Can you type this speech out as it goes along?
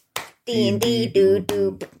DnD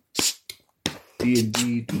doo-doo.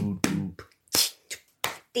 DnD doo-doo.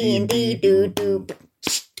 DnD doo-doo.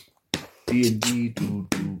 DnD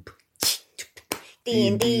doo-doo.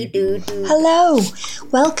 DnD doo-doo. Hello,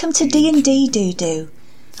 welcome to D&D Doo-Doo,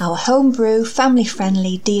 our homebrew,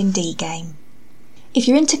 family-friendly D&D game. If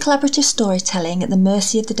you're into collaborative storytelling at the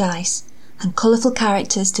mercy of the dice and colourful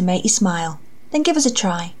characters to make you smile, then give us a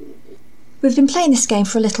try. We've been playing this game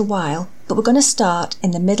for a little while, but we're going to start in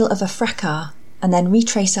the middle of a fracas and then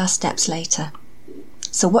retrace our steps later.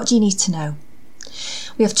 So what do you need to know?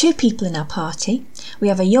 We have two people in our party. We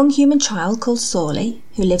have a young human child called Sorlie,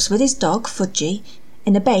 who lives with his dog, Fudgy,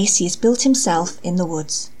 in a base he has built himself in the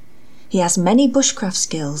woods. He has many bushcraft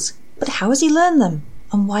skills, but how has he learned them?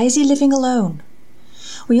 And why is he living alone?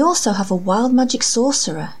 We also have a wild magic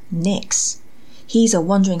sorcerer, Nix. He's a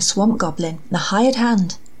wandering swamp goblin, a hired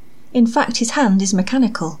hand. In fact, his hand is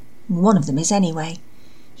mechanical. One of them is anyway.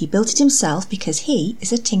 He built it himself because he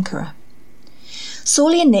is a tinkerer.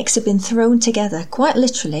 Sorlie and Nix have been thrown together, quite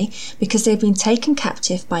literally, because they've been taken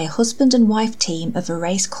captive by a husband and wife team of a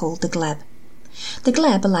race called the Gleb. The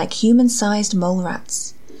Gleb are like human-sized mole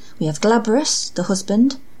rats. We have Glabrous, the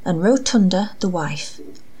husband, and Rotunda, the wife.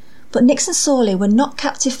 But Nix and Sorlie were not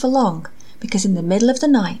captive for long, because in the middle of the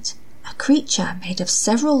night, a creature made of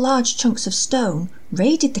several large chunks of stone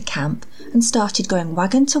raided the camp and started going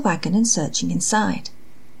wagon to wagon and searching inside.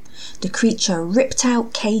 The creature ripped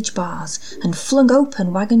out cage bars and flung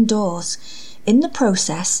open wagon doors, in the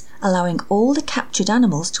process allowing all the captured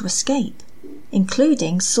animals to escape,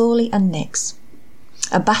 including Sorlie and Nix.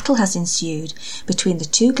 A battle has ensued between the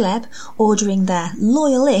two Gleb, ordering their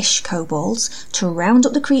loyal-ish kobolds to round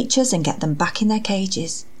up the creatures and get them back in their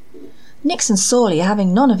cages. Nix and Sorlie are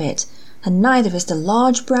having none of it, and neither is the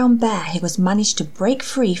large brown bear who has managed to break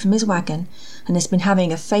free from his wagon and has been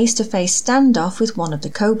having a face-to-face standoff with one of the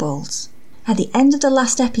kobolds. At the end of the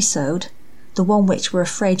last episode, the one which we're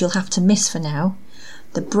afraid you'll have to miss for now,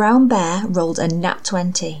 the brown bear rolled a nat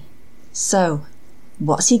 20. So,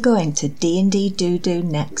 what's he going to D&D Doo-Doo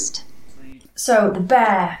next? So the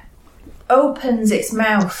bear opens its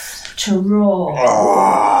mouth to roar.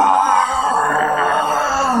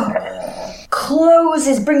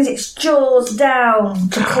 Brings its jaws down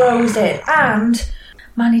to close it, and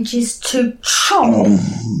manages to chomp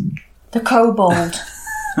the kobold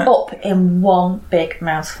up in one big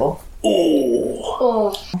mouthful.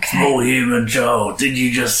 Oh, small human child, did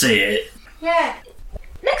you just see it? Yeah.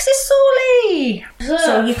 Next is Sorlie.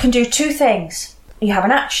 So you can do two things. You have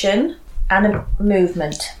an action and a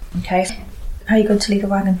movement. Okay. How are you going to leave the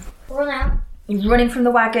wagon? Run out. You're running from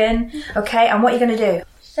the wagon. Okay. And what are you going to do?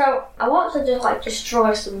 So I want to just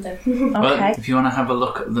destroy something. Well, Okay. if you want to have a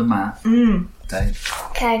look at the map, Dave.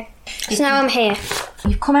 Okay. So now I'm here.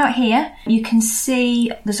 You've come out here. You can see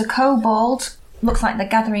there's a kobold. Looks like they're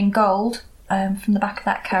gathering gold from the back of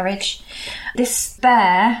that carriage. This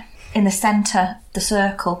bear in the centre, the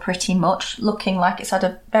circle pretty much, looking like it's had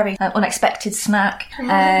a very unexpected snack.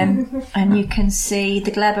 And you can see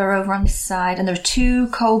the Gleb are over on this side, and there are two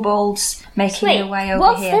kobolds making their way over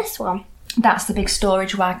what's here. this one? That's the big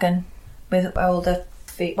storage wagon with all the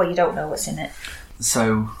feet. Well, you don't know what's in it.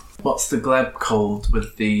 So, what's the Gleb called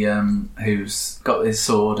with the, who's got his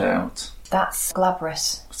sword out? That's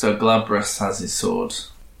Glabrous. So Glabrous has his sword.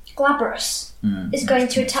 Glabrous is going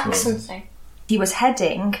to attack something. He was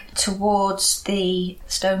heading towards the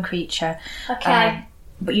stone creature. Okay.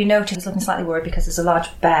 But you notice he's looking slightly worried because there's a large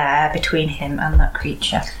bear between him and that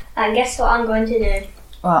creature. And guess what I'm going to do?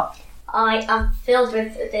 What? I am filled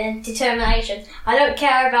with determination. I don't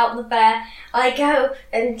care about the bear. I go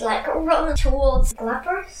and run towards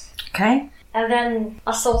Glabrous. Okay. And then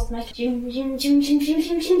I sort of make jim, jim, jim, jim, jim,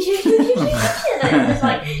 jim, jim, jim, jim, jim,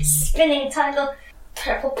 and just spinning tiny little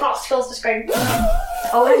purple particles just going.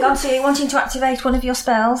 Oh, hang on. So you're wanting to activate one of your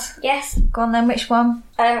spells? Yes. Go on then. Which one?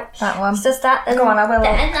 That one. Does that? And Go on. I will.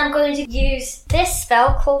 Then I'm going to use this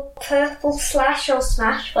spell called Purple Slash or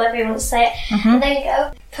Smash, whatever you want to say it, and then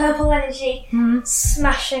go purple energy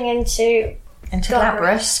smashing into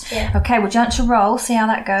Glabrous. Yeah. Okay. Would you like to roll? See how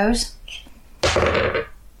that goes.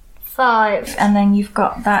 5. And then you've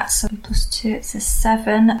got that, so +2, it's a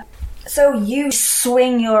 7. So you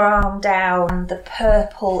swing your arm down, and the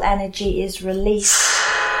purple energy is released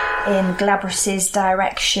in Glabrous's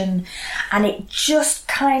direction, and it just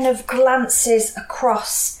kind of glances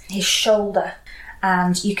across his shoulder,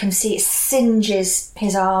 and you can see it singes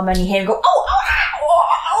his arm, and you hear him go,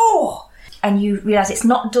 oh, and you realise it's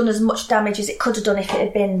not done as much damage as it could have done if it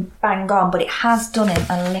had been bang on, but it has done him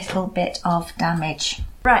a little bit of damage.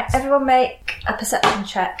 Right, everyone make a perception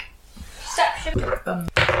check. Perception.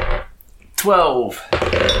 12.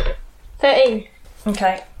 13.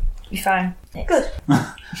 Okay, you're fine. Good.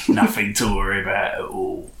 Nothing to worry about at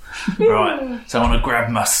all. Right, so I want to grab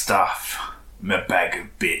my stuff, my bag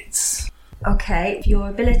of bits. Okay, your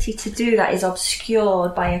ability to do that is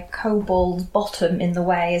obscured by a kobold's bottom in the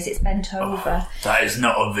way as it's bent over. That is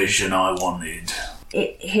not a vision I wanted.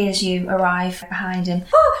 It hears you arrive behind him.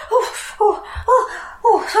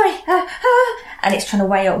 Sorry. And it's trying to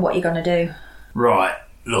weigh up what you're going to do. Right,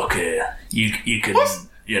 look here. You can,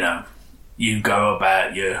 you go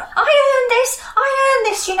about your... I earned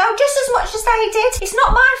this, just as much as they did. It's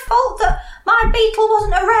not my fault that my beetle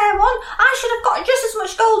wasn't a rare one. I should have got just as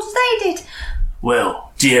much gold as they did.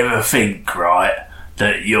 Well, do you ever think, right,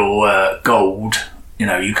 that your gold,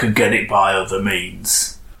 you could get it by other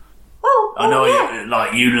means? I know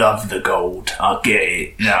you love the gold. I get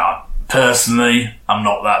it. Now, personally, I'm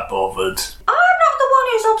not that bothered. I'm not the one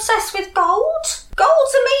who's obsessed with gold.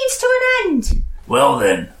 Gold's a means to an end. Well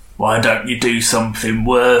then, why don't you do something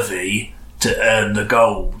worthy to earn the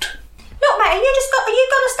gold? Look, mate, are you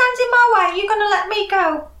going to stand in my way? Are you going to let me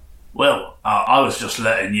go? Well, I was just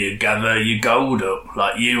letting you gather your gold up,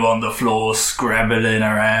 like you on the floor scrabbling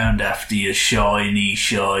around after your shiny,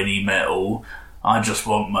 shiny metal. I just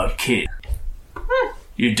want my kit.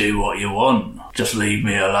 You do what you want, just leave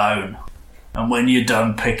me alone. And when you're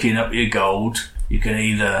done picking up your gold, you can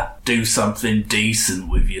either do something decent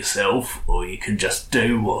with yourself, or you can just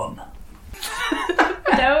do one.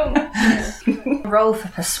 Don't. Roll for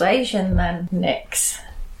persuasion then, Nix.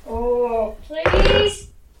 Oh, please.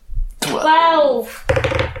 12.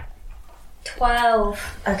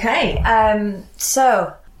 Okay,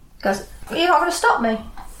 so, guys, you're not going to stop me?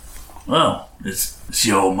 Well, it's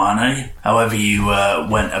your money. However you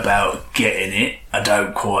went about getting it, I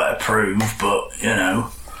don't quite approve, but,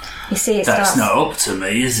 You see, that's not up to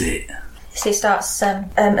me, is it? So it starts,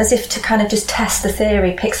 as if to kind of just test the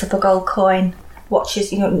theory, picks up a gold coin,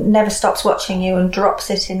 watches, never stops watching you and drops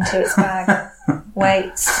it into its bag,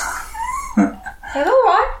 waits. Says,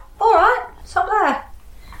 all right, stop there.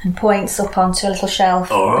 And points up onto a little shelf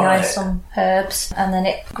behind some herbs, and then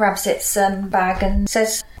it grabs its bag and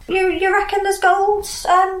says, You reckon there's gold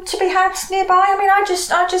to be had nearby? I mean, I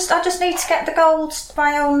just need to get the gold,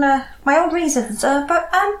 my own reasons. But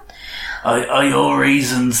are your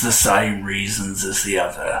reasons the same reasons as the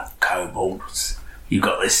other kobolds? You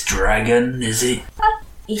got this dragon, is it?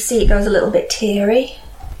 You see, it goes a little bit teary.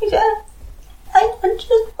 I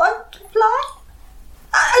just want to fly.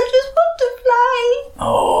 I just want to fly.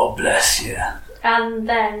 Oh, bless you. And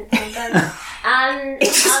then It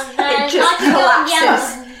just I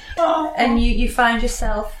collapses. And you find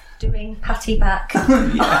yourself doing patty back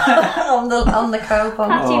on the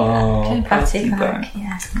kobold. Patty back.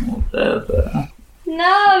 Yeah.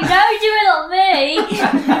 No, don't do it on me.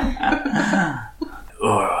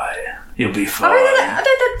 Alright, you'll be fine. I mean,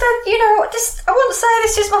 I wouldn't say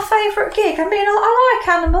this is my favourite gig. I mean, I like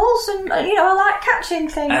animals and, I like catching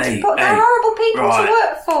things, but they're horrible people to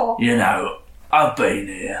work for. I've been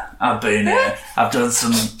here. I've done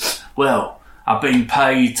some, I've been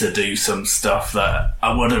paid to do some stuff that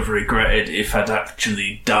I would have regretted if I'd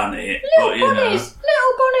actually done it. Little bunnies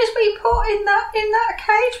we put in that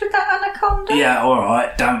cage with that anaconda. Yeah,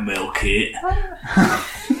 alright, don't milk it.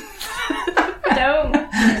 Don't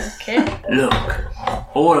milk it.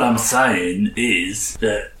 Look, all I'm saying is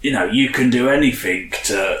that, you can do anything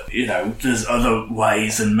to, there's other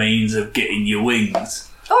ways and means of getting your wings.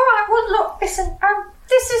 Alright, well look, listen,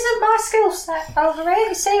 this isn't my skill set over here.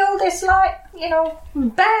 You see all this,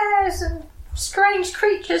 bears and strange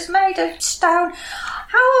creatures made of stone.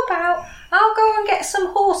 How about I'll go and get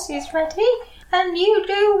some horses ready, and you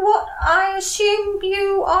do what I assume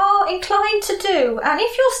you are inclined to do. And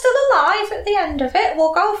if you're still alive at the end of it,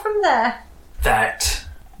 we'll go from there. That,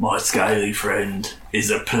 my scaly friend, is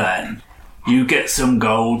a plan. You get some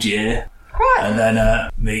gold, yeah? Right. And then,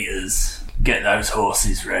 meet us. Get those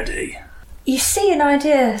horses ready. You see an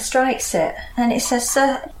idea strikes it, and it says,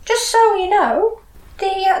 just so you know,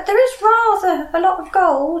 there is rather a lot of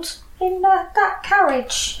gold in that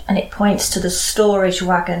carriage. And it points to the storage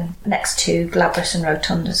wagon next to Glabrous and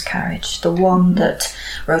Rotunda's carriage, the one that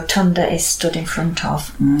Rotunda is stood in front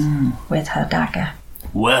of with her dagger.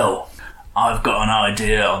 Well, I've got an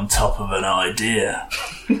idea on top of an idea.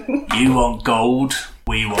 You want gold,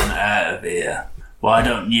 we want out of here. Why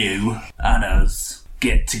don't you and us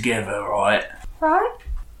get together, right? Right.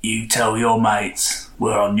 You tell your mates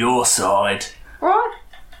we're on your side. Right.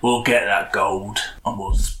 We'll get that gold and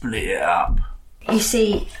we'll split it up. You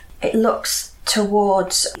see, it looks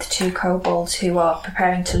towards the two kobolds who are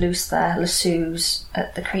preparing to loose their lassos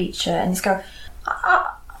at the creature, and it's going,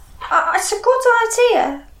 it's a good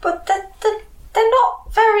idea, but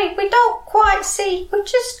might see, we're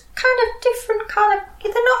just kind of different kind of...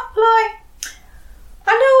 They're not like...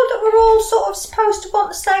 I know that we're all sort of supposed to want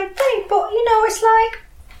the same thing, but, you know, it's like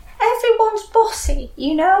everyone's bossy,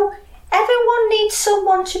 you know? Everyone needs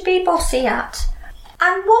someone to be bossy at.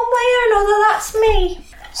 And one way or another, that's me.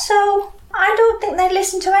 So I don't think they'd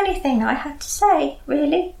listen to anything I had to say,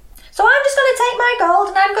 really. So I'm just going to take my gold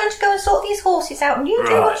and I'm going to go and sort these horses out. And you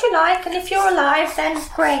do what you like, and if you're alive, then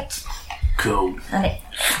great. Cool. And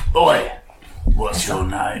Oi, what's your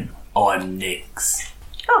name? I'm Nix.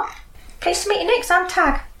 Oh, pleased to meet you, Nix. I'm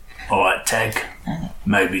Tag. Alright, Tag.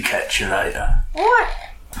 Maybe catch you later. Alright.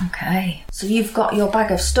 Okay. So you've got your bag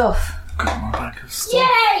of stuff. Got my bag of stuff.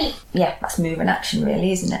 Yay! Yeah, that's moving action,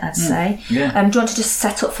 really, isn't it? I'd say. Yeah. Do you want to just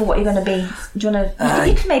set up for what you're going to be? Do you want to?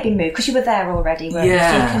 You can maybe move because you were there already, weren't you?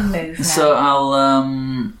 So you can move now.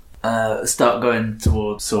 So I'll start going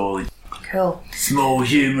towards Sorlie. Cool. Small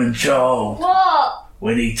human child. What?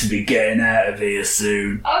 We need to be getting out of here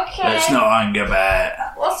soon. Okay. Let's not hang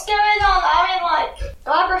about. What's going on? I mean, like,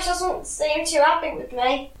 Guybrush doesn't seem too happy with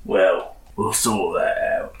me. Well, we'll sort that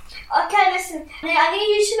out. Okay, listen. I need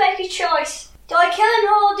you to make a choice. Do I kill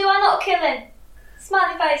him or do I not kill him?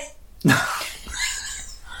 Smiley face.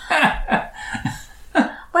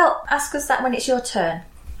 Well, ask us that when it's your turn,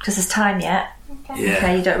 because there's time yet. Yeah.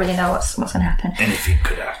 Okay, you don't really know what's going to happen. Anything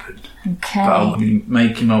could happen. Okay. But I'll be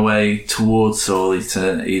making my way towards Sorlie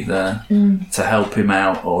to either to help him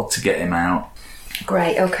out or to get him out.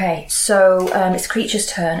 Great. Okay. So it's the creature's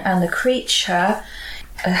turn, and the creature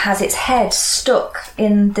has its head stuck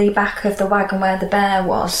in the back of the wagon where the bear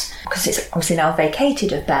was, because it's obviously now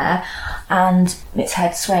vacated a bear, and its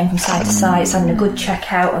head swaying from side to side. It's having a good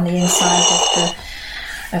check out on the inside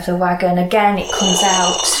of the wagon. Again, it comes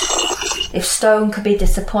out. If Stone could be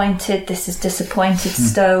disappointed, this is disappointed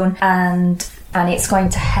Stone, and it's going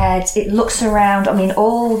to head. It looks around. I mean,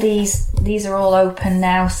 all these are all open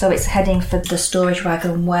now, so it's heading for the storage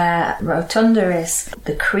wagon where Rotunda is.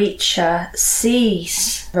 The creature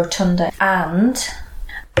sees Rotunda, and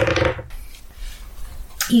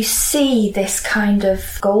you see this kind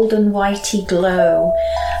of golden whitey glow,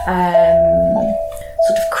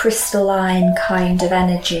 sort of crystalline kind of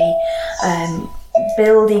energy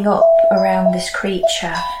building up around this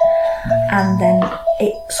creature, and then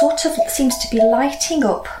it sort of seems to be lighting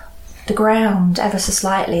up the ground ever so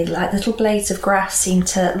slightly, like little blades of grass seem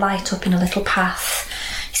to light up in a little path.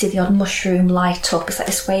 You see the odd mushroom light up. It's like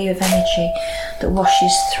this wave of energy that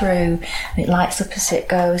washes through, and it lights up as it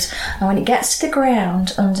goes. And when it gets to the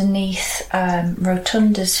ground underneath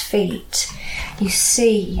Rotunda's feet, you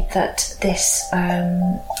see that this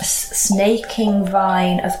snaking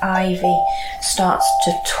vine of ivy starts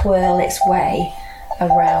to twirl its way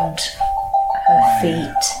around her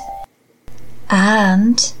feet.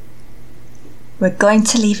 And we're going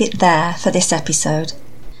to leave it there for this episode,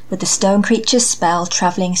 with the stone creature's spell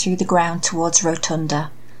travelling through the ground towards Rotunda.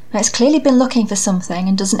 Now, it's clearly been looking for something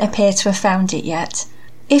and doesn't appear to have found it yet.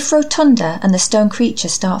 If Rotunda and the stone creature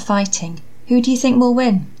start fighting, who do you think will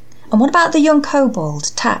win? And what about the young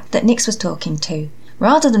kobold, Tack, that Nix was talking to?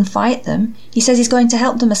 Rather than fight them, he says he's going to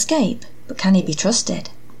help them escape, but can he be trusted?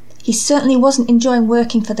 He certainly wasn't enjoying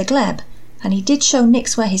working for the Gleb, and he did show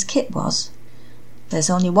Nix where his kit was. There's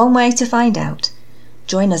only one way to find out.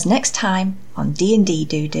 Join us next time on D&D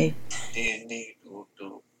Doo-Doo. D&D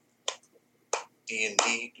Doo-Doo.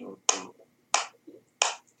 D&D Doo-Doo.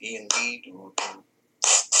 D&D Doo-Doo.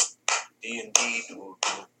 D&D Doo-Doo.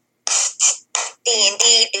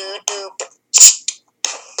 D&D Doo-Doo.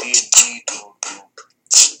 D&D Doo-Doo.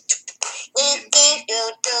 D&D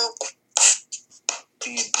Doo-Doo.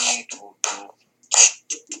 D&D Doo-Doo.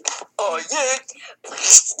 Oh yeah.